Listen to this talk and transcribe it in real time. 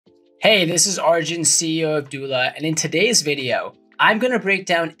Hey, this is Arjun, CEO of DOOLA, and in today's video, I'm going to break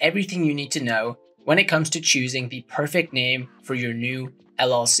down everything you need to know when it comes to choosing the perfect name for your new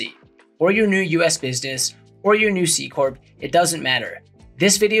LLC, or your new US business, or your new C Corp. It doesn't matter.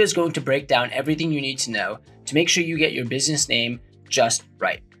 This video is going to break down everything you need to know to make sure you get your business name just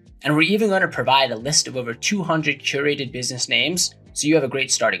right. And we're even going to provide a list of over 200 curated business names so you have a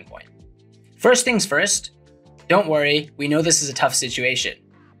great starting point. First things first, don't worry, we know this is a tough situation.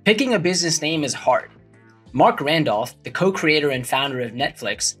 Picking a business name is hard. Mark Randolph, the co-creator and founder of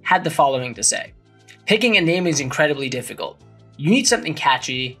Netflix, had the following to say: picking a name is incredibly difficult. You need something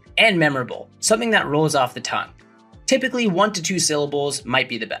catchy and memorable, something that rolls off the tongue. Typically 1 to 2 syllables might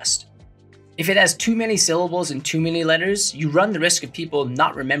be the best. If it has too many syllables and too many letters, you run the risk of people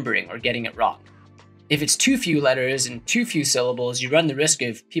not remembering or getting it wrong. If it's too few letters and too few syllables, you run the risk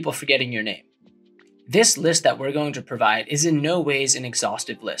of people forgetting your name. This list that we're going to provide is in no ways an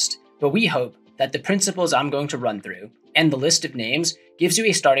exhaustive list, but we hope that the principles I'm going to run through and the list of names gives you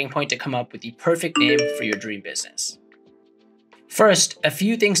a starting point to come up with the perfect name for your dream business. First, a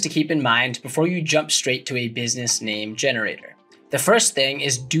few things to keep in mind before you jump straight to a business name generator. The first thing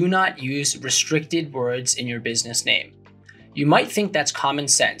is do not use restricted words in your business name. You might think that's common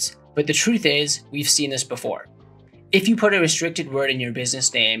sense, but the truth is we've seen this before. If you put a restricted word in your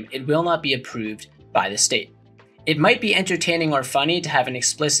business name, it will not be approved by the state. It might be entertaining or funny to have an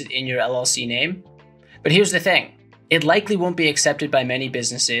explicit in your LLC name, but here's the thing, it likely won't be accepted by many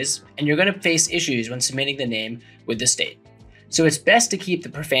businesses, and you're going to face issues when submitting the name with the state. So it's best to keep the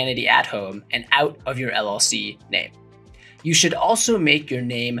profanity at home and out of your LLC name. You should also make your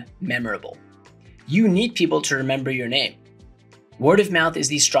name memorable. You need people to remember your name. Word of mouth is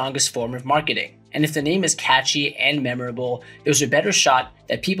the strongest form of marketing. And if the name is catchy and memorable, there's a better shot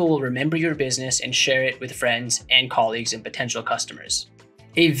that people will remember your business and share it with friends and colleagues and potential customers.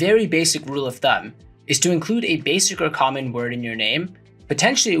 A very basic rule of thumb is to include a basic or common word in your name,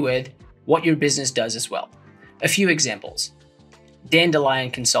 potentially with what your business does as well. A few examples: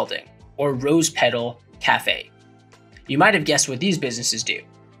 Dandelion Consulting or Rose Petal Cafe. You might have guessed what these businesses do,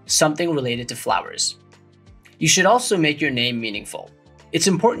 something related to flowers. You should also make your name meaningful. It's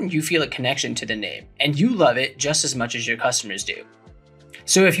important you feel a connection to the name, and you love it just as much as your customers do.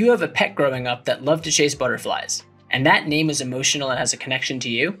 So if you have a pet growing up that loved to chase butterflies, and that name is emotional and has a connection to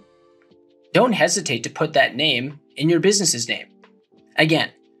you, don't hesitate to put that name in your business's name.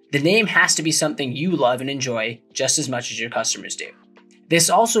 Again, the name has to be something you love and enjoy just as much as your customers do. This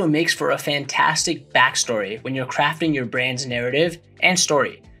also makes for a fantastic backstory when you're crafting your brand's narrative and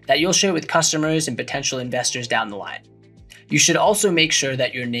story that you'll share with customers and potential investors down the line. You should also make sure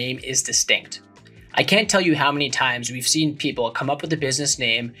that your name is distinct. I can't tell you how many times we've seen people come up with a business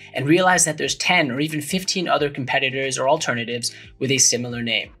name and realize that there's 10 or even 15 other competitors or alternatives with a similar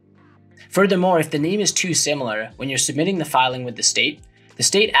name. Furthermore, if the name is too similar, when you're submitting the filing with the state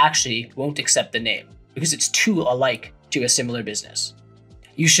actually won't accept the name because it's too alike to a similar business.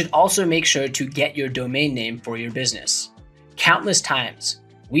 You should also make sure to get your domain name for your business. Countless times,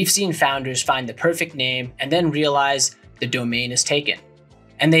 we've seen founders find the perfect name and then realize the domain is taken.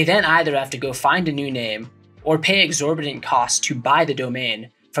 And they then either have to go find a new name or pay exorbitant costs to buy the domain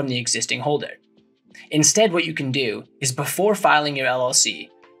from the existing holder. Instead, what you can do is before filing your LLC,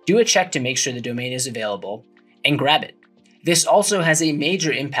 do a check to make sure the domain is available and grab it. This also has a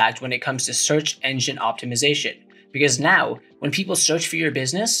major impact when it comes to search engine optimization, because now when people search for your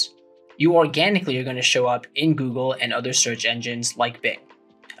business, you organically are going to show up in Google and other search engines like Bing.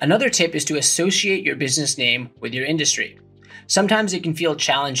 Another tip is to associate your business name with your industry. Sometimes it can feel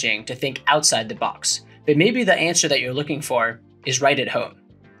challenging to think outside the box, but maybe the answer that you're looking for is right at home.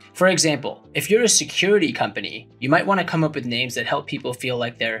 For example, if you're a security company, you might want to come up with names that help people feel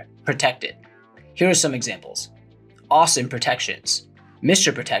like they're protected. Here are some examples: Awesome Protections,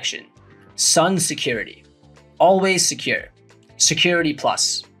 Mr. Protection, Sun Security, Always Secure, Security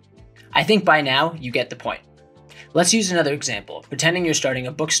Plus. I think by now you get the point. Let's use another example, pretending you're starting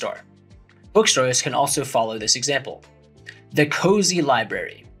a bookstore. Bookstores can also follow this example: The Cozy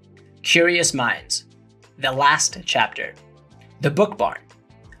Library, Curious Minds, The Last Chapter, The Book Barn,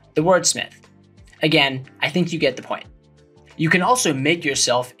 The Wordsmith. Again, I think you get the point. You can also make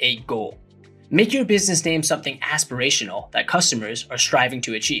yourself a goal. Make your business name something aspirational that customers are striving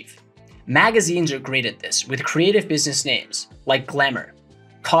to achieve. Magazines are great at this with creative business names like Glamour,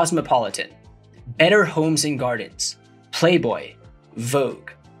 Cosmopolitan, Better Homes and Gardens, Playboy,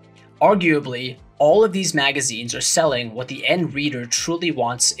 Vogue. Arguably, all of these magazines are selling what the end reader truly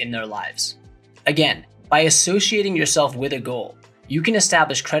wants in their lives. Again, by associating yourself with a goal, you can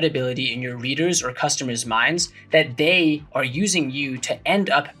establish credibility in your readers' or customers' minds that they are using you to end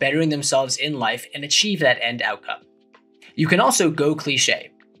up bettering themselves in life and achieve that end outcome. You can also go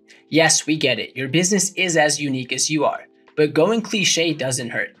cliche. Yes, we get it. Your business is as unique as you are, but going cliche doesn't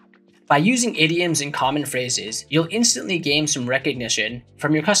hurt. By using idioms and common phrases, you'll instantly gain some recognition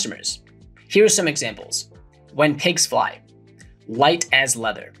from your customers. Here are some examples. When pigs fly, light as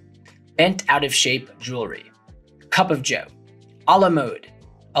leather, bent out of shape jewelry, cup of joe, a la mode,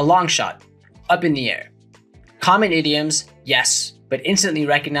 a long shot, up in the air. Common idioms, yes, but instantly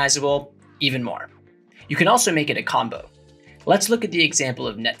recognizable, even more. You can also make it a combo. Let's look at the example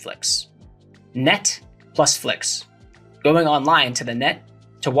of Netflix. Net plus flicks. Going online to the net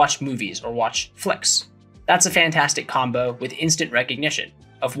to watch movies or watch flicks. That's a fantastic combo with instant recognition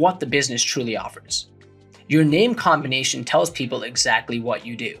of what the business truly offers. Your name combination tells people exactly what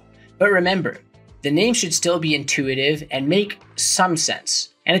you do. But remember, the name should still be intuitive and make some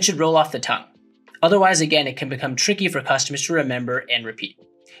sense, and it should roll off the tongue. Otherwise, again, it can become tricky for customers to remember and repeat.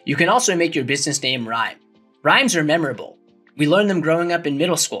 You can also make your business name rhyme. Rhymes are memorable. We learned them growing up in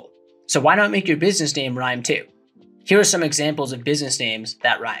middle school. So why not make your business name rhyme too? Here are some examples of business names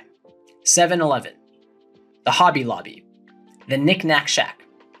that rhyme. 7-Eleven, the Hobby Lobby, the Knick Knack Shack,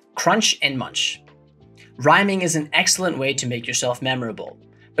 Crunch and Munch. Rhyming is an excellent way to make yourself memorable,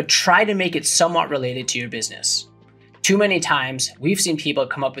 but try to make it somewhat related to your business. Too many times, we've seen people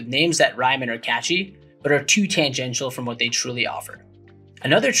come up with names that rhyme and are catchy, but are too tangential from what they truly offer.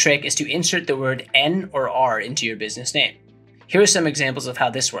 Another trick is to insert the word N or R into your business name. Here are some examples of how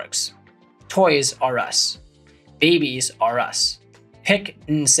this works. Toys R Us. Babies R Us. Pick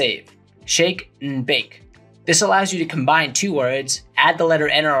and save. Shake and bake. This allows you to combine two words, add the letter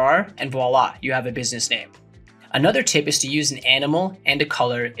N or R, and voila, you have a business name. Another tip is to use an animal and a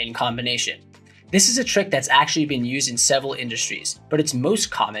color in combination. This is a trick that's actually been used in several industries, but it's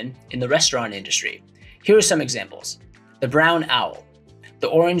most common in the restaurant industry. Here are some examples. The brown owl, the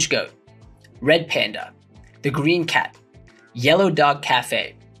orange goat, red panda, the green cat, yellow dog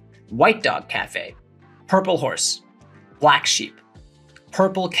cafe, white dog cafe, purple horse, black sheep,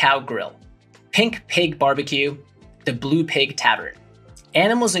 purple cow grill, pink pig barbecue, the blue pig tavern.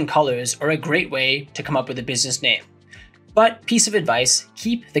 Animals and colors are a great way to come up with a business name. But piece of advice,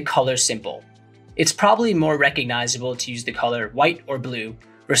 keep the color simple. It's probably more recognizable to use the color white or blue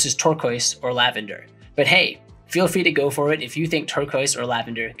versus turquoise or lavender. But hey, feel free to go for it if you think turquoise or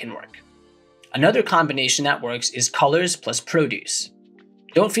lavender can work. Another combination that works is colors plus produce.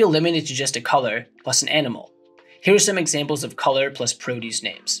 Don't feel limited to just a color plus an animal. Here are some examples of color plus produce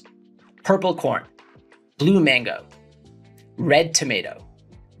names. Purple corn, blue mango, red tomato,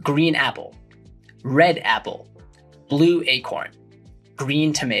 green apple, red apple, blue acorn,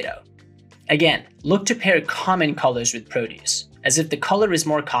 green tomato. Again, look to pair common colors with produce, as if the color is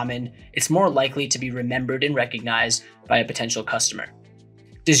more common, it's more likely to be remembered and recognized by a potential customer.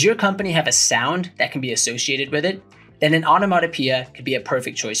 Does your company have a sound that can be associated with it? Then an onomatopoeia could be a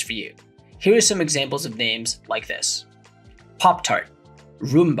perfect choice for you. Here are some examples of names like this. Pop-Tart,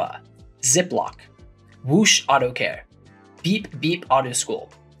 Roomba, Ziploc, Whoosh Auto Care, Beep Beep Auto School,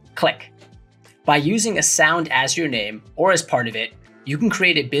 Click. By using a sound as your name or as part of it, you can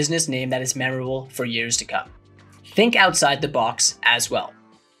create a business name that is memorable for years to come. Think outside the box as well.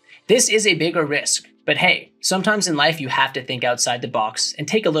 This is a bigger risk, but hey, sometimes in life you have to think outside the box and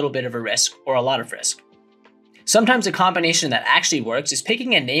take a little bit of a risk or a lot of risk. Sometimes a combination that actually works is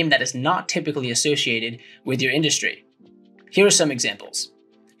picking a name that is not typically associated with your industry. Here are some examples.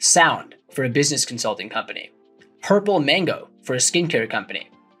 Sound for a business consulting company. Purple Mango for a skincare company.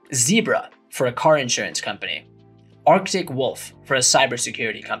 Zebra for a car insurance company. Arctic Wolf for a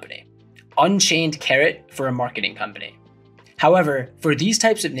cybersecurity company. Unchained Carrot for a marketing company. However, for these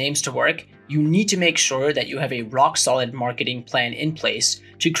types of names to work, you need to make sure that you have a rock-solid marketing plan in place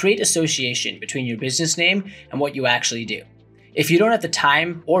to create association between your business name and what you actually do. If you don't have the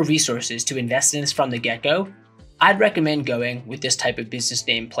time or resources to invest in this from the get-go, I'd recommend going with this type of business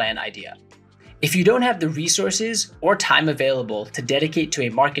name plan idea. If you don't have the resources or time available to dedicate to a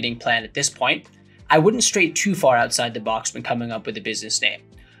marketing plan at this point, I wouldn't stray too far outside the box when coming up with a business name.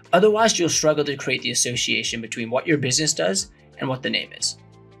 Otherwise, you'll struggle to create the association between what your business does and what the name is.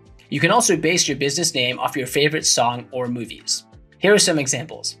 You can also base your business name off your favorite song or movies. Here are some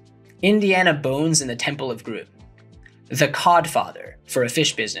examples. Indiana Bones and the Temple of Gru. The Codfather for a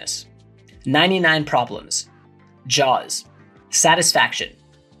fish business. 99 Problems. Jaws. Satisfaction.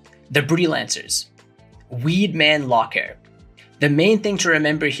 The Breelancers. Weedman Law Care. The main thing to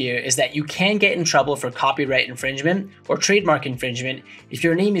remember here is that you can get in trouble for copyright infringement or trademark infringement if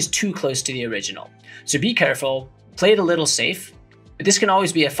your name is too close to the original. So be careful, play it a little safe, but this can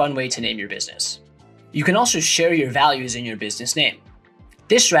always be a fun way to name your business. You can also share your values in your business name.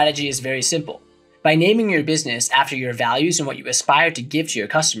 This strategy is very simple. By naming your business after your values and what you aspire to give to your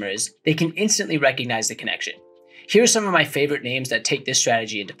customers, they can instantly recognize the connection. Here are some of my favorite names that take this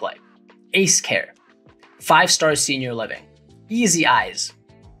strategy into play. Ace Care, 5-Star Senior Living, Easy Eyes,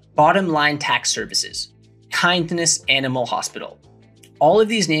 Bottom Line Tax Services, Kindness Animal Hospital. All of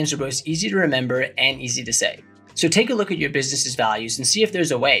these names are both easy to remember and easy to say. So take a look at your business's values and see if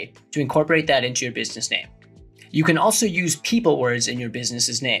there's a way to incorporate that into your business name. You can also use people words in your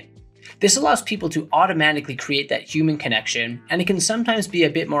business's name. This allows people to automatically create that human connection, and it can sometimes be a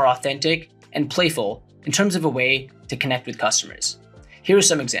bit more authentic and playful in terms of a way to connect with customers. Here are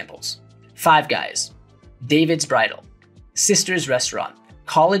some examples. Five Guys, David's Bridal, Sister's Restaurant,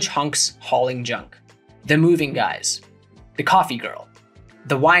 College Hunks Hauling Junk, The Moving Guys, The Coffee Girl,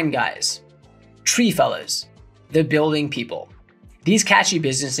 The Wine Guys, Tree Fellas, The Building People. These catchy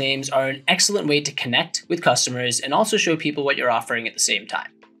business names are an excellent way to connect with customers and also show people what you're offering at the same time.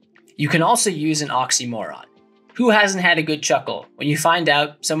 You can also use an oxymoron. Who hasn't had a good chuckle when you find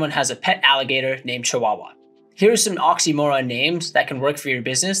out someone has a pet alligator named Chihuahua? Here are some oxymoron names that can work for your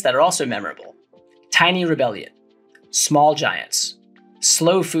business that are also memorable. Tiny Rebellion, Small Giants,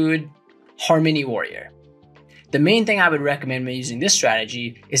 Slow Food, Harmony Warrior. The main thing I would recommend when using this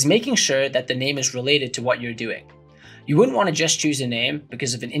strategy is making sure that the name is related to what you're doing. You wouldn't want to just choose a name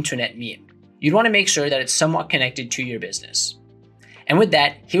because of an internet meme. You'd want to make sure that it's somewhat connected to your business. And with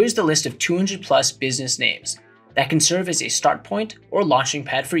that, here's the list of 200 plus business names that can serve as a start point or launching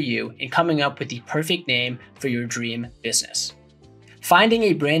pad for you in coming up with the perfect name for your dream business. Finding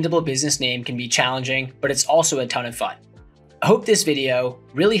a brandable business name can be challenging, but it's also a ton of fun. I hope this video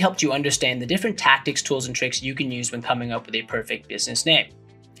really helped you understand the different tactics, tools, and tricks you can use when coming up with a perfect business name.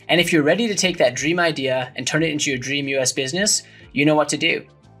 And if you're ready to take that dream idea and turn it into your dream US business, you know what to do.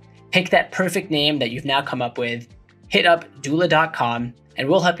 Pick that perfect name that you've now come up with, hit up DOOLA.com, and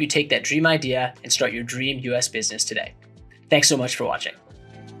we'll help you take that dream idea and start your dream US business today. Thanks so much for watching.